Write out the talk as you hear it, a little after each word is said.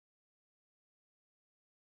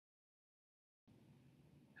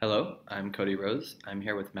Hello, I'm Cody Rose. I'm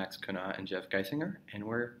here with Max Cunin and Jeff Geisinger, and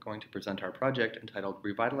we're going to present our project entitled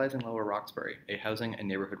Revitalizing Lower Roxbury, a Housing and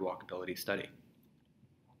Neighborhood Walkability Study.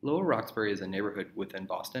 Lower Roxbury is a neighborhood within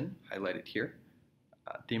Boston, highlighted here.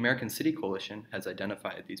 The American City Coalition has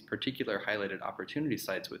identified these particular highlighted opportunity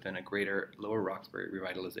sites within a greater Lower Roxbury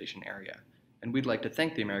revitalization area, and we'd like to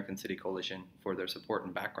thank the American City Coalition for their support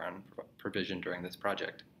and background provision during this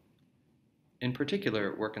project. In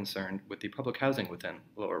particular, we're concerned with the public housing within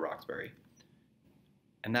Lower Roxbury,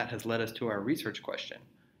 and that has led us to our research question.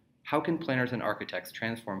 How can planners and architects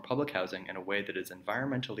transform public housing in a way that is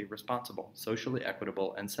environmentally responsible, socially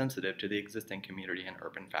equitable, and sensitive to the existing community and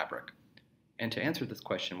urban fabric? And to answer this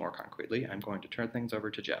question more concretely, I'm going to turn things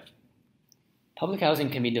over to Jeff. Public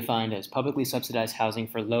housing can be defined as publicly subsidized housing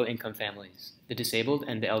for low-income families, the disabled,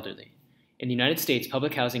 and the elderly. In the United States,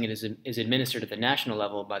 public housing is administered at the national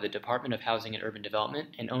level by the Department of Housing and Urban Development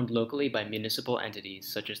and owned locally by municipal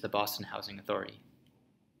entities such as the Boston Housing Authority.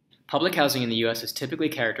 Public housing in the U.S. is typically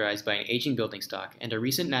characterized by an aging building stock, and a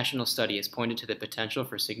recent national study has pointed to the potential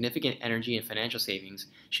for significant energy and financial savings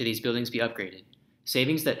should these buildings be upgraded,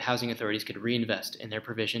 savings that housing authorities could reinvest in their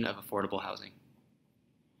provision of affordable housing.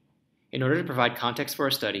 In order to provide context for our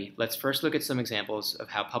study, let's first look at some examples of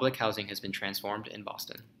how public housing has been transformed in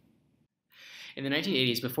Boston. In the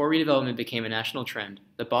 1980s, before redevelopment became a national trend,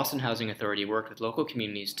 the Boston Housing Authority worked with local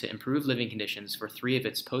communities to improve living conditions for 3 of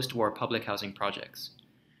its post-war public housing projects.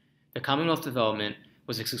 The Commonwealth development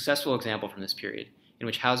was a successful example from this period, in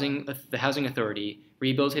which the Housing Authority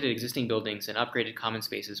rehabilitated existing buildings and upgraded common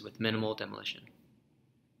spaces with minimal demolition.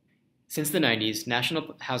 Since the 90s,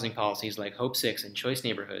 national housing policies like Hope 6 and Choice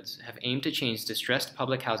Neighborhoods have aimed to change distressed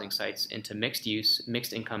public housing sites into mixed-use,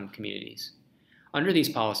 mixed-income communities. Under these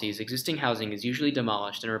policies, existing housing is usually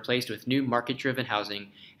demolished and replaced with new market-driven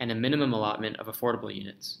housing and a minimum allotment of affordable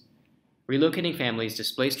units. Relocating families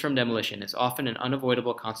displaced from demolition is often an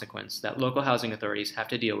unavoidable consequence that local housing authorities have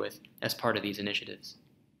to deal with as part of these initiatives.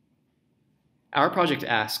 Our project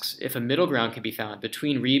asks if a middle ground can be found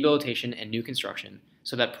between rehabilitation and new construction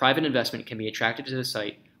so that private investment can be attracted to the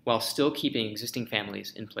site while still keeping existing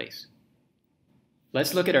families in place.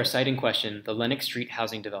 Let's look at our site in question, the Lennox Street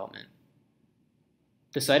housing development.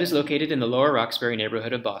 The site is located in the Lower Roxbury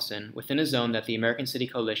neighborhood of Boston, within a zone that the American City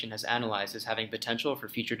Coalition has analyzed as having potential for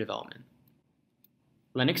future development.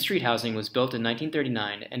 Lennox Street housing was built in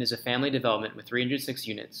 1939 and is a family development with 306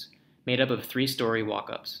 units, made up of 3-story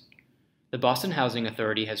walk-ups. The Boston Housing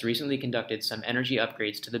Authority has recently conducted some energy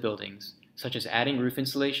upgrades to the buildings, such as adding roof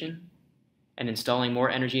insulation and installing more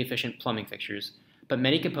energy-efficient plumbing fixtures, but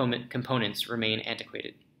many components remain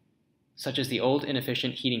antiquated, such as the old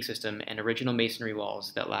inefficient heating system and original masonry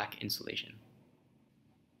walls that lack insulation.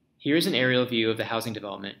 Here is an aerial view of the housing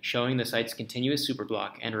development showing the site's continuous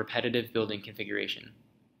superblock and repetitive building configuration.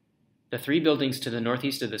 The 3 buildings to the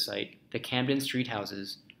northeast of the site, the Camden Street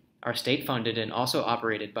houses, are state-funded and also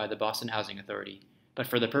operated by the Boston Housing Authority, but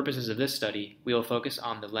for the purposes of this study, we will focus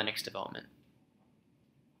on the Lennox development.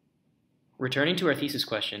 Returning to our thesis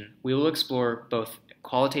question, we will explore both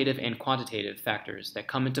qualitative and quantitative factors that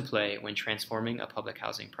come into play when transforming a public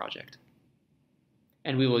housing project.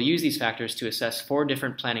 And we will use these factors to assess 4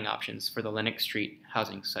 different planning options for the Lennox Street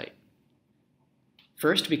housing site.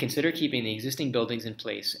 First, we consider keeping the existing buildings in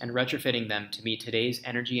place and retrofitting them to meet today's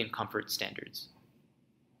energy and comfort standards.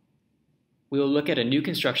 We will look at a new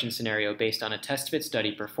construction scenario based on a test-fit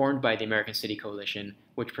study performed by the American City Coalition,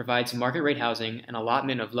 which provides market-rate housing, an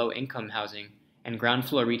allotment of low-income housing, and ground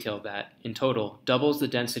floor retail that, in total, doubles the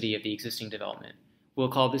density of the existing development. We'll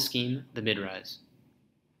call this scheme the mid-rise.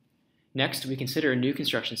 Next, we consider a new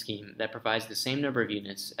construction scheme that provides the same number of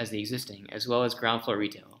units as the existing, as well as ground floor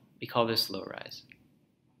retail. We call this low-rise.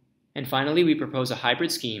 And finally, we propose a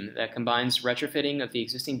hybrid scheme that combines retrofitting of the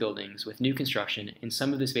existing buildings with new construction in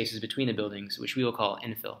some of the spaces between the buildings, which we will call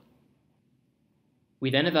infill. We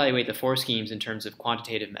then evaluate the 4 schemes in terms of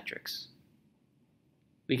quantitative metrics.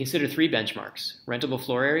 We consider 3 benchmarks: rentable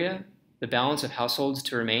floor area, the balance of households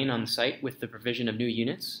to remain on the site with the provision of new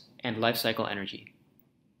units, and life cycle energy.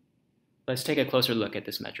 Let's take a closer look at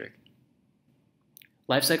this metric.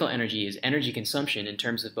 Life cycle energy is energy consumption in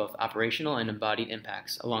terms of both operational and embodied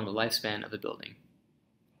impacts along the lifespan of a building.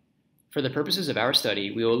 For the purposes of our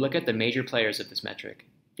study, we will look at the major players of this metric: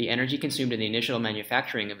 the energy consumed in the initial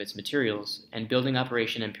manufacturing of its materials, and building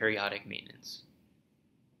operation and periodic maintenance.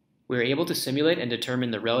 We are able to simulate and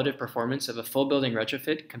determine the relative performance of a full building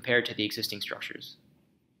retrofit compared to the existing structures.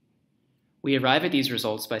 We arrive at these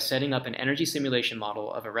results by setting up an energy simulation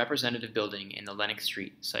model of a representative building in the Lennox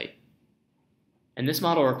Street site. And this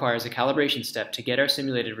model requires a calibration step to get our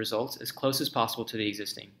simulated results as close as possible to the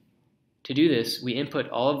existing. To To do this, we input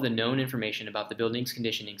all of the known information about the building's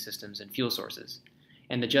conditioning systems and fuel sources,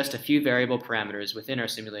 and adjust a few variable parameters within our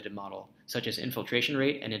simulated model, such as infiltration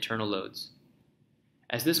rate and internal loads.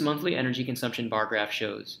 As this monthly energy consumption bar graph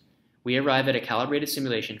shows, we arrive at a calibrated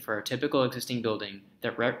simulation for our typical existing building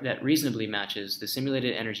that reasonably matches the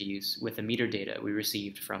simulated energy use with the meter data we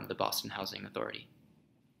received from the Boston Housing Authority.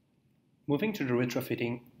 Moving to the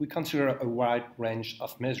retrofitting, we consider a wide range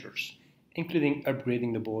of measures, including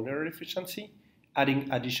upgrading the boiler efficiency, adding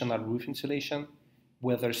additional roof insulation,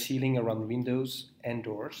 weather sealing around windows and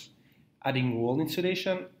doors, adding wall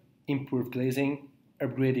insulation, improved glazing,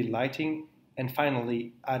 upgraded lighting, and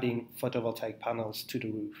finally adding photovoltaic panels to the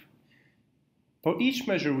roof. For each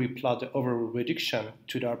measure, we plot the overall reduction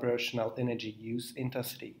to the operational energy use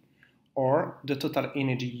intensity, or the total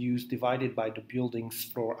energy use divided by the building's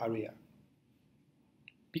floor area.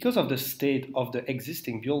 Because of the state of the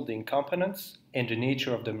existing building components and the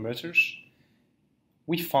nature of the measures,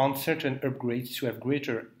 we found certain upgrades to have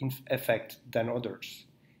greater effect than others,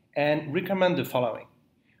 and recommend the following.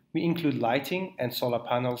 We include lighting and solar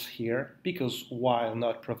panels here because while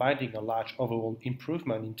not providing a large overall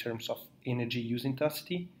improvement in terms of energy use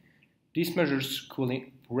intensity, these measures could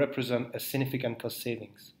represent a significant cost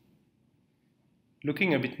savings.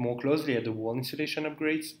 Looking a bit more closely at the wall insulation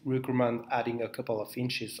upgrades, we recommend adding a couple of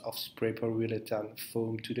inches of spray polyurethane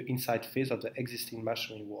foam to the inside face of the existing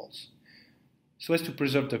masonry walls, so as to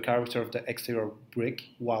preserve the character of the exterior brick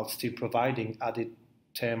while still providing added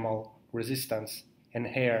thermal resistance and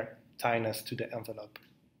air tightness to the envelope.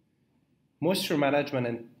 Moisture management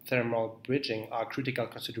and thermal bridging are critical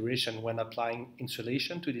considerations when applying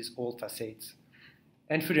insulation to these old facades,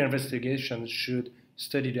 and further investigation should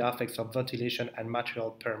study the effects of ventilation and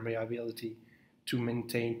material permeability to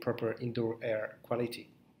maintain proper indoor air quality.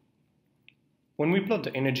 When we plot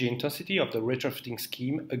the energy intensity of the retrofitting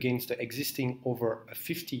scheme against the existing over a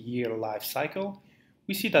 50-year life cycle,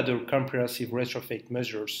 we see that the comprehensive retrofit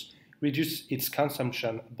measures reduce its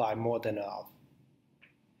consumption by more than half.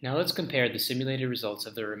 Now let's compare the simulated results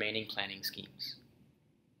of the remaining planning schemes.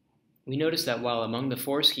 We notice that while among the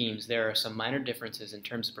 4 schemes there are some minor differences in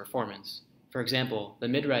terms of performance, for example, the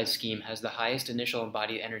mid-rise scheme has the highest initial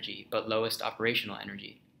embodied energy but lowest operational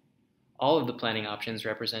energy. All of the planning options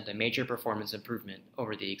represent a major performance improvement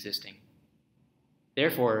over the existing.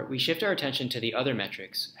 Therefore, we shift our attention to the other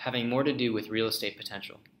metrics, having more to do with real estate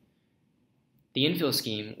potential. The infill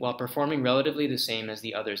scheme, while performing relatively the same as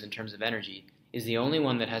the others in terms of energy, is the only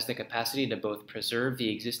one that has the capacity to both preserve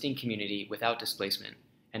the existing community without displacement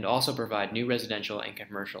and also provide new residential and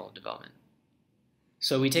commercial development.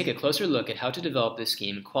 So we take a closer look at how to develop this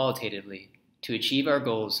scheme qualitatively to achieve our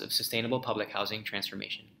goals of sustainable public housing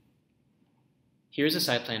transformation. Here's a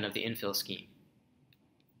site plan of the infill scheme.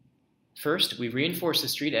 First, we reinforce the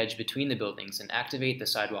street edge between the buildings and activate the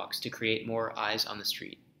sidewalks to create more eyes on the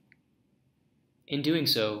street. In doing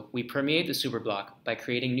so, we permeate the superblock by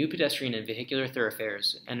creating new pedestrian and vehicular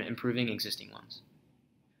thoroughfares and improving existing ones.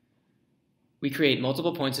 We create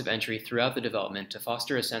multiple points of entry throughout the development to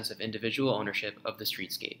foster a sense of individual ownership of the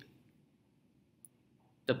streetscape.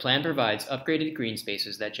 The plan provides upgraded green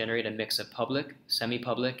spaces that generate a mix of public,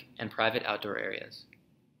 semi-public, and private outdoor areas.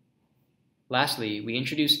 Lastly, we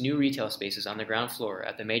introduce new retail spaces on the ground floor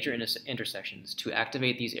at the major intersections to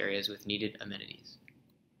activate these areas with needed amenities.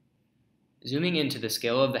 Zooming into the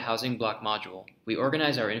scale of the housing block module, we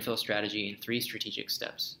organize our infill strategy in 3 strategic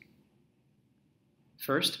steps.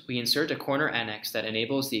 First, we insert a corner annex that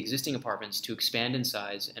enables the existing apartments to expand in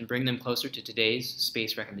size and bring them closer to today's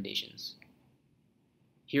space recommendations.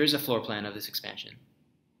 Here's a floor plan of this expansion.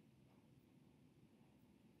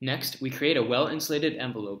 Next, we create a well-insulated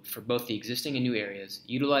envelope for both the existing and new areas,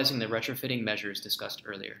 utilizing the retrofitting measures discussed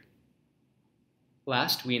earlier.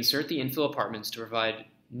 Last, we insert the infill apartments to provide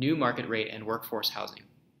new market rate and workforce housing.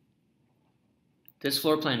 This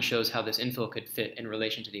floor plan shows how this infill could fit in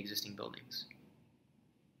relation to the existing buildings.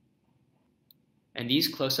 And these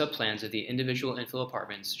close-up plans of the individual infill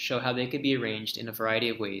apartments show how they could be arranged in a variety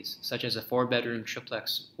of ways, such as a 4-bedroom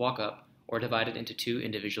triplex walk-up or divided into 2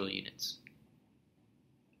 individual units.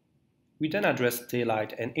 We then address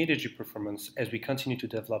daylight and energy performance as we continue to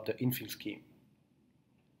develop the infill scheme.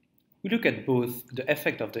 We look at both the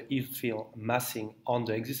effect of the infill massing on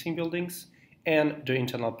the existing buildings and the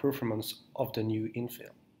internal performance of the new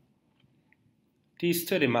infill. This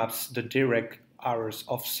study maps the direct hours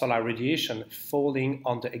of solar radiation falling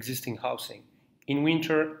on the existing housing in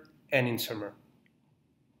winter and in summer.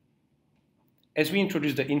 As we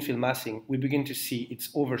introduce the infill massing, we begin to see its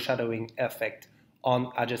overshadowing effect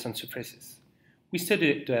on adjacent surfaces. We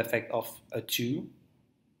study the effect of a 2,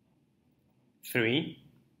 3,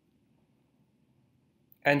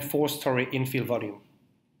 and 4-story infill volume.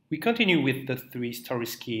 We continue with the 3-story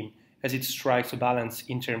scheme as it strikes a balance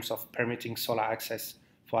in terms of permitting solar access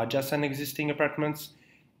for adjacent existing apartments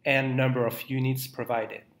and number of units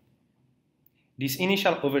provided. These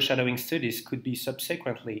initial overshadowing studies could be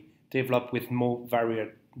subsequently developed with more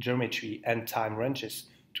varied geometry and time ranges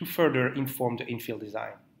to further inform the infill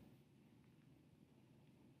design.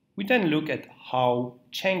 We then look at how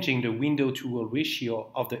changing the window-to-wall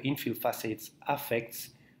ratio of the infill facades affects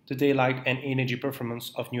the daylight and energy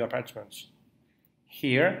performance of new apartments.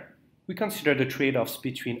 Here, we consider the trade-offs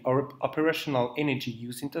between our operational energy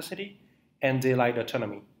use intensity and daylight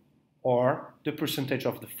autonomy, or the percentage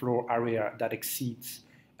of the floor area that exceeds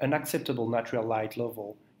an acceptable natural light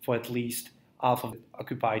level for at least half of the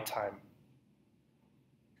occupied time.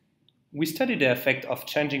 We studied the effect of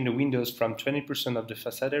changing the windows from 20% of the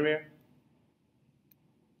facade area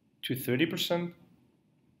to 30%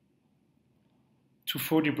 to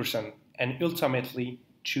 40%, and ultimately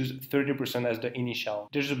choose 30% as the initial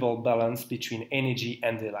desired balance between energy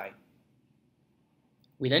and daylight.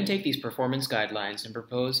 We then take these performance guidelines and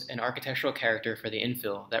propose an architectural character for the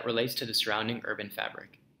infill that relates to the surrounding urban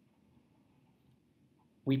fabric.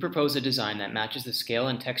 We propose a design that matches the scale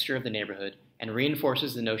and texture of the neighborhood and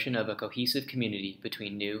reinforces the notion of a cohesive community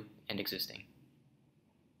between new and existing.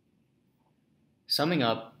 Summing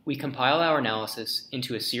up, we compile our analysis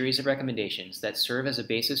into a series of recommendations that serve as a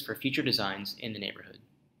basis for future designs in the neighborhood.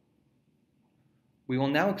 We will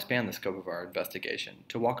now expand the scope of our investigation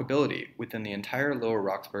to walkability within the entire Lower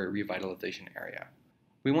Roxbury revitalization area.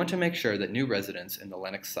 We want to make sure that new residents in the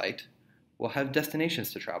Lennox site will have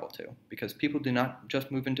destinations to travel to, because people do not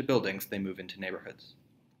just move into buildings, they move into neighborhoods.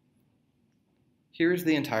 Here is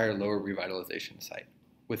the entire Lower Revitalization site,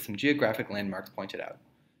 with some geographic landmarks pointed out.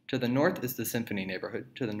 To the north is the Symphony neighborhood,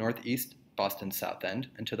 to the northeast, Boston's South End,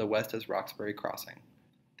 and to the west is Roxbury Crossing.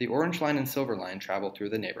 The Orange Line and Silver Line travel through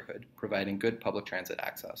the neighborhood, providing good public transit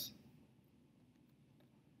access.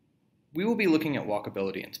 We will be looking at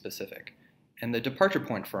walkability in specific, and the departure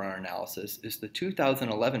point for our analysis is the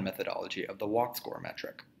 2011 methodology of the walk score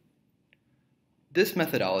metric. This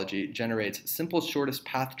methodology generates simple shortest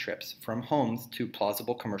path trips from homes to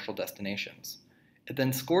plausible commercial destinations. It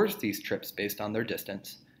then scores these trips based on their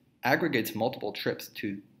distance, aggregates multiple trips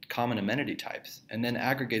to common amenity types, and then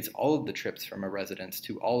aggregates all of the trips from a residence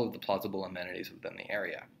to all of the plausible amenities within the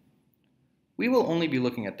area. We will only be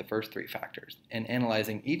looking at the first three factors and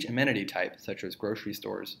analyzing each amenity type, such as grocery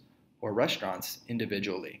stores or restaurants,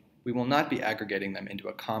 individually. We will not be aggregating them into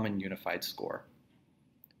a common unified score.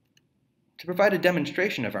 To provide a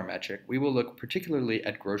demonstration of our metric, we will look particularly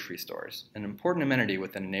at grocery stores, an important amenity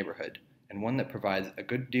within a neighborhood, and one that provides a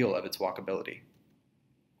good deal of its walkability.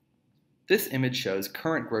 This image shows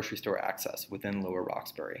current grocery store access within Lower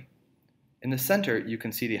Roxbury. In the center, you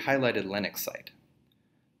can see the highlighted Lennox site.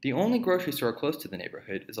 The only grocery store close to the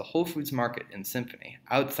neighborhood is a Whole Foods Market in Symphony,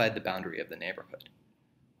 outside the boundary of the neighborhood.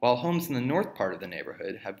 While homes in the north part of the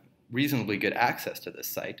neighborhood have reasonably good access to this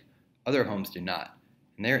site, other homes do not,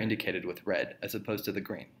 and they are indicated with red as opposed to the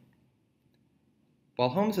green. While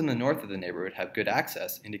homes in the north of the neighborhood have good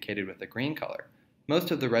access, indicated with the green color, most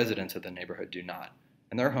of the residents of the neighborhood do not,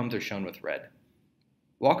 and their homes are shown with red.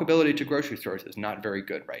 Walkability to grocery stores is not very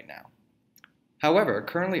good right now. However,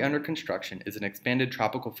 currently under construction is an expanded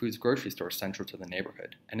tropical foods grocery store central to the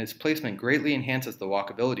neighborhood, and its placement greatly enhances the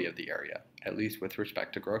walkability of the area, at least with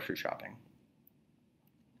respect to grocery shopping.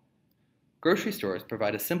 Grocery stores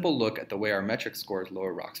provide a simple look at the way our metric scores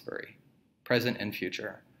Lower Roxbury, present and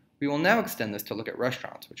future. We will now extend this to look at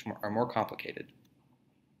restaurants, which are more complicated.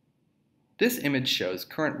 This image shows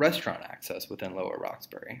current restaurant access within Lower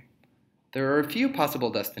Roxbury. There are a few possible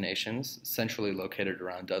destinations centrally located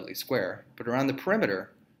around Dudley Square, but around the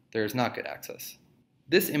perimeter, there is not good access.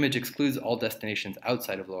 This image excludes all destinations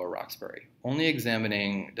outside of Lower Roxbury, only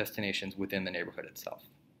examining destinations within the neighborhood itself.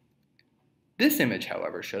 This image,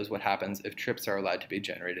 however, shows what happens if trips are allowed to be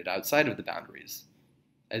generated outside of the boundaries.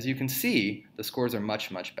 As you can see, the scores are much,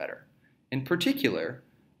 much better. In particular,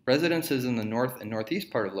 residences in the north and northeast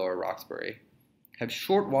part of Lower Roxbury have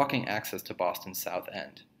short walking access to Boston's South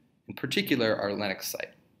End, in particular our Lennox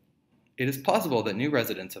site. It is possible that new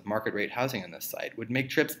residents of market rate housing in this site would make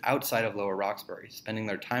trips outside of Lower Roxbury, spending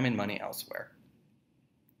their time and money elsewhere.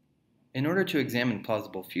 In order to examine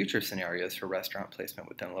plausible future scenarios for restaurant placement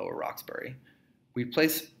within Lower Roxbury, we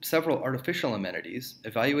place several artificial amenities,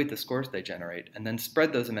 evaluate the scores they generate, and then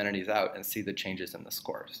spread those amenities out and see the changes in the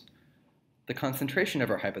scores. The concentration of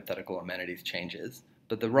our hypothetical amenities changes,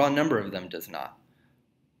 but the raw number of them does not.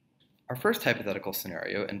 Our first hypothetical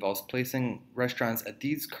scenario involves placing restaurants at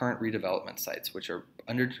these current redevelopment sites, which are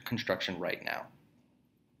under construction right now.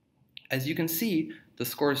 As you can see, the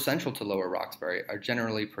scores central to Lower Roxbury are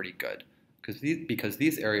generally pretty good, because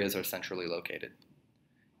these areas are centrally located.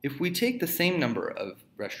 If we take the same number of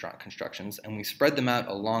restaurant constructions and we spread them out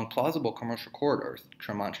along plausible commercial corridors,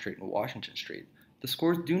 Tremont Street and Washington Street, the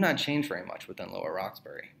scores do not change very much within Lower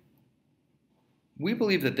Roxbury. We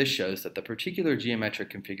believe that this shows that the particular geometric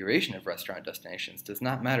configuration of restaurant destinations does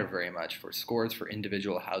not matter very much for scores for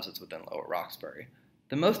individual houses within Lower Roxbury.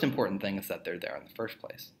 The most important thing is that they're there in the first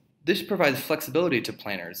place. This provides flexibility to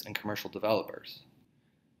planners and commercial developers.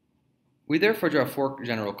 We therefore draw 4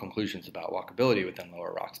 general conclusions about walkability within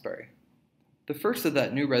Lower Roxbury. The first is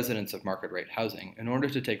that new residents of market rate housing, in order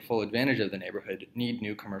to take full advantage of the neighborhood, need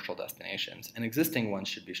new commercial destinations, and existing ones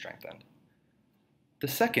should be strengthened. The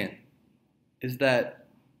second is that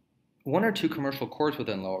 1 or 2 commercial cores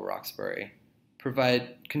within Lower Roxbury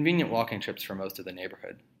provide convenient walking trips for most of the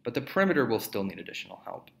neighborhood, but the perimeter will still need additional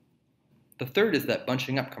help. The third is that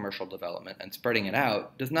bunching up commercial development and spreading it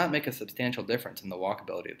out does not make a substantial difference in the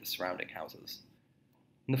walkability of the surrounding houses.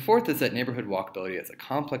 And the fourth is that neighborhood walkability is a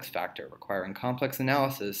complex factor requiring complex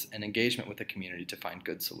analysis and engagement with the community to find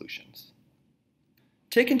good solutions.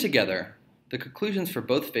 Taken together, the conclusions for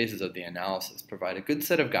both phases of the analysis provide a good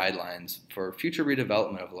set of guidelines for future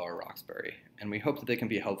redevelopment of Lower Roxbury, and we hope that they can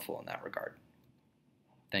be helpful in that regard.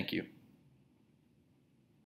 Thank you.